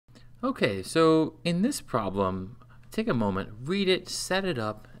Okay, so in this problem, take a moment, read it, set it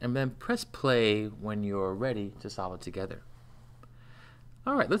up, and then press play when you're ready to solve it together.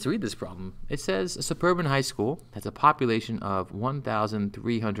 All right, let's read this problem. It says a suburban high school has a population of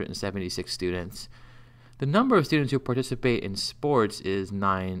 1,376 students. The number of students who participate in sports is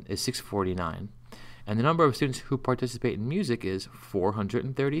 649, and the number of students who participate in music is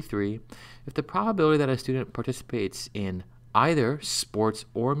 433. If the probability that a student participates in either sports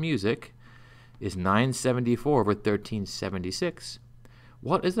or music is 974 over 1376,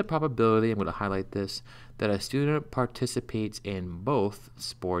 what is the probability, I'm going to highlight this, that a student participates in both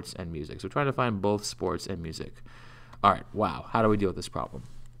sports and music? So we're trying to find both sports and music. All right, wow, how do we deal with this problem?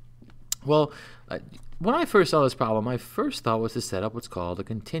 Well, when I first saw this problem, my first thought was to set up what's called a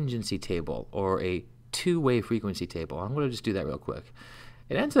contingency table, or a two-way frequency table. I'm going to just do that real quick.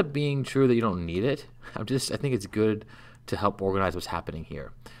 It ends up being true that you don't need it. I think it's good to help organize what's happening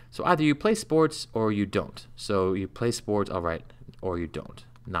here. So either you play sports or you don't. So you play sports, all right, or you don't,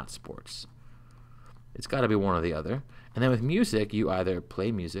 not sports. It's got to be one or the other. And then with music, you either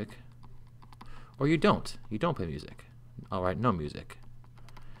play music or you don't. You don't play music. All right, no music.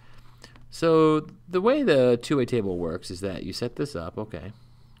 So the way the two-way table works is that you set this up. Okay,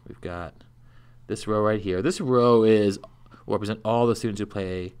 we've got this row right here. This row will represent all the students who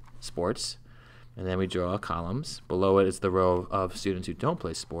play sports. And then we draw columns. Below it is the row of students who don't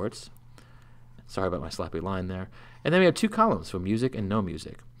play sports. Sorry about my sloppy line there. And then we have two columns for music and no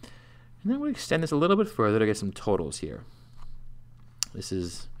music. And then we extend this a little bit further to get some totals here. This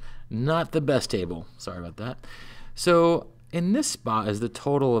is not the best table. Sorry about that. So in this spot is the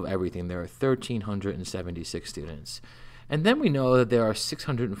total of everything. There are 1,376 students. And then we know that there are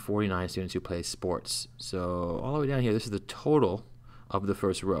 649 students who play sports. So all the way down here, this is the total of the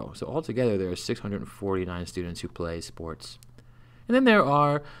first row. So altogether, there are 649 students who play sports. And then there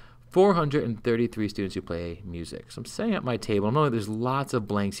are 433 students who play music. So I'm setting up my table. I know there's lots of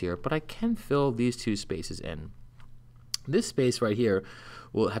blanks here, but I can fill these two spaces in. This space right here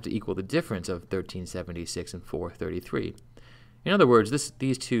will have to equal the difference of 1376 and 433. In other words,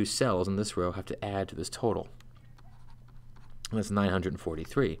 these two cells in this row have to add to this total. And that's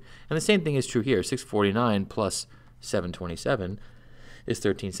 943. And the same thing is true here. 649 plus 727 is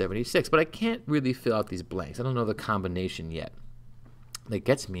 1376. But I can't really fill out these blanks. I don't know the combination yet that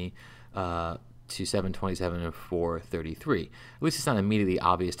gets me to 727 and 433. At least it's not immediately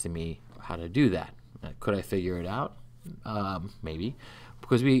obvious to me how to do that. Could I figure it out? Maybe.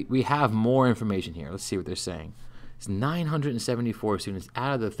 Because we have more information here. Let's see what they're saying. It's 974 students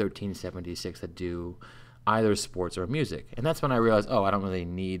out of the 1376 that do either sports or music. And that's when I realized, oh, I don't really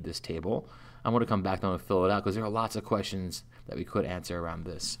need this table. I'm going to come back down and fill it out because there are lots of questions that we could answer around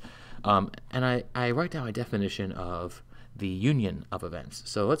this. And I write down a definition of the union of events.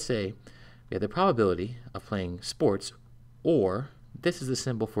 So let's say we have the probability of playing sports, or this is the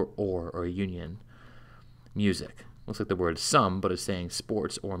symbol for or union, music. Looks like the word sum, but it's saying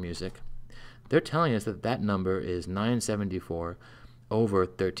sports or music. They're telling us that that number is 974 over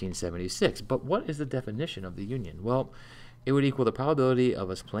 1376. But what is the definition of the union? Well, it would equal the probability of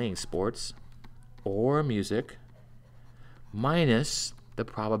us playing sports or music minus the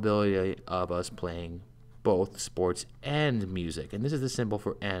probability of us playing both sports and music. And this is the symbol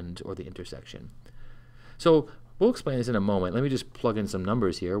for and, or the intersection. So we'll explain this in a moment. Let me just plug in some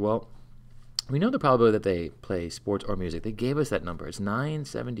numbers here. Well, we know the probability that they play sports or music. They gave us that number. It's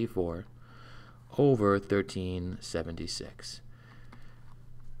 974 over 1376.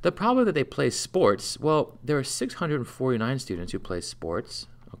 The probability that they play sports, well, there are 649 students who play sports,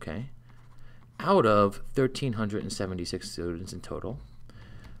 okay, out of 1,376 students in total,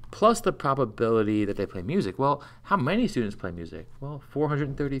 plus the probability that they play music. Well, how many students play music? Well,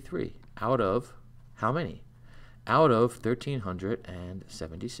 433 out of how many? Out of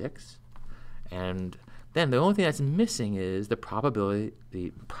 1,376. And then the only thing that's missing is the probability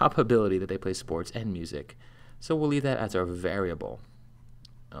that they play sports and music. So we'll leave that as our variable.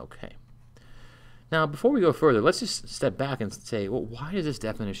 Okay. Now, before we go further, let's just step back and say, well, why does this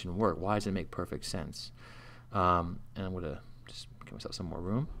definition work? Why does it make perfect sense? And I'm going to just give myself some more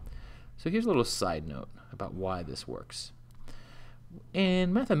room. So here's a little side note about why this works.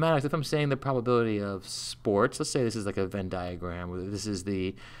 In mathematics, if I'm saying the probability of sports, let's say this is like a Venn diagram, where this is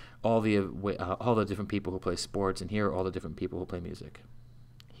all the different people who play sports, and here are all the different people who play music.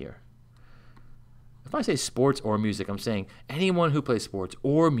 Here. If I say sports or music, I'm saying anyone who plays sports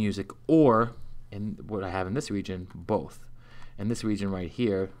or music, or, in what I have in this region, both. And this region right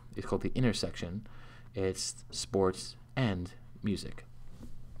here is called the intersection. It's sports and music.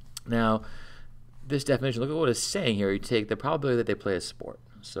 Now, this definition, look at what it's saying here. You take the probability that they play a sport.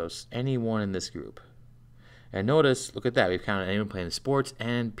 So anyone in this group. And notice, look at that. We've counted anyone playing sports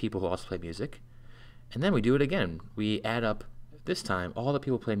and people who also play music. And then we do it again. We add up, this time, all the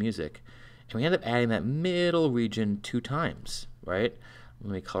people play music. And we end up adding that middle region 2 times, right?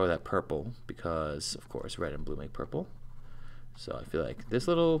 Let me color that purple because, of course, red and blue make purple. So I feel like this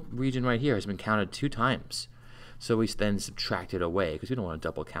little region right here has been counted 2 times. So we then subtract it away because we don't want to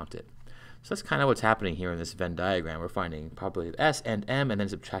double count it. So that's kind of what's happening here in this Venn diagram. We're finding probably S and M and then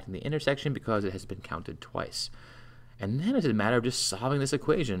subtracting the intersection because it has been counted twice. And then it's a matter of just solving this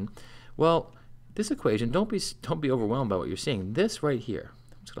equation. Well, this equation, don't be overwhelmed by what you're seeing. This right here,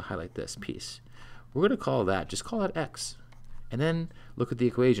 I'm just going to highlight this piece. We're going to call that, just call that X. And then look at the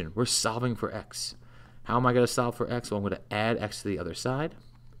equation. We're solving for X. How am I going to solve for X? Well, I'm going to add X to the other side.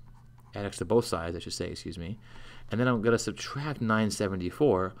 Add X to both sides, I should say, excuse me. And then I'm going to subtract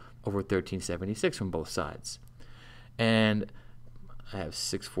 974 over 1376 from both sides. And I have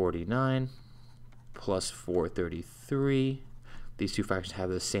 649 plus 433. These two fractions have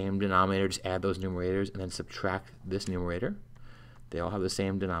the same denominator. Just add those numerators and then subtract this numerator. They all have the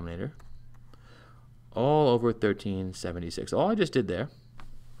same denominator. All over 1376. All I just did there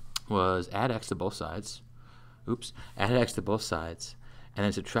was add X to both sides. Oops. Add X to both sides. And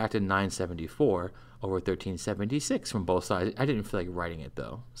then subtracted 974 over 1376 from both sides. I didn't feel like writing it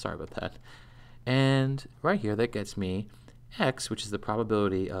though. Sorry about that. And right here, that gets me X, which is the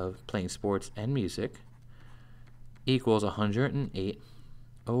probability of playing sports and music, equals 108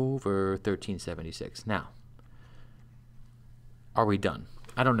 over 1376. Now, are we done?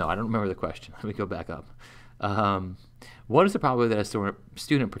 I don't know. I don't remember the question. Let me go back up. What is the probability that a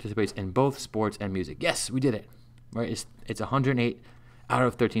student participates in both sports and music? Yes, we did it. Right? It's 108 out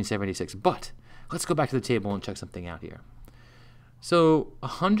of 1376. But let's go back to the table and check something out here. So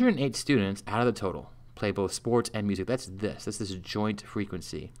 108 students out of the total play both sports and music. That's this joint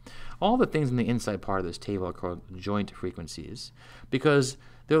frequency. All the things in the inside part of this table are called joint frequencies because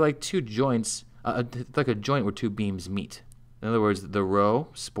they're like two joints, like a joint where two beams meet. In other words, the row,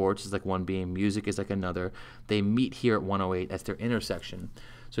 sports, is like one beam, music is like another. They meet here at 108. That's their intersection.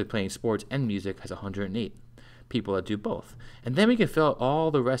 So playing sports and music has 108 people that do both. And then we can fill out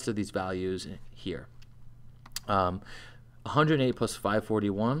all the rest of these values here. 108 plus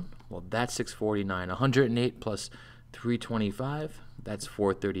 541, well, that's 649. 108 plus 325, that's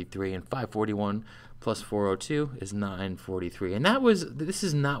 433. And 541 plus 402 is 943. And this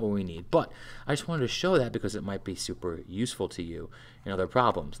is not what we need. But I just wanted to show that because it might be super useful to you in other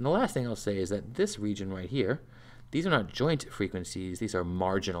problems. And the last thing I'll say is that this region right here, these are not joint frequencies, these are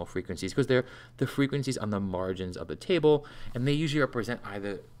marginal frequencies because they're the frequencies on the margins of the table, and they usually represent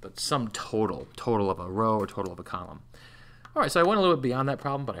either the sum total of a row or total of a column. All right, so I went a little bit beyond that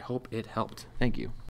problem, but I hope it helped. Thank you.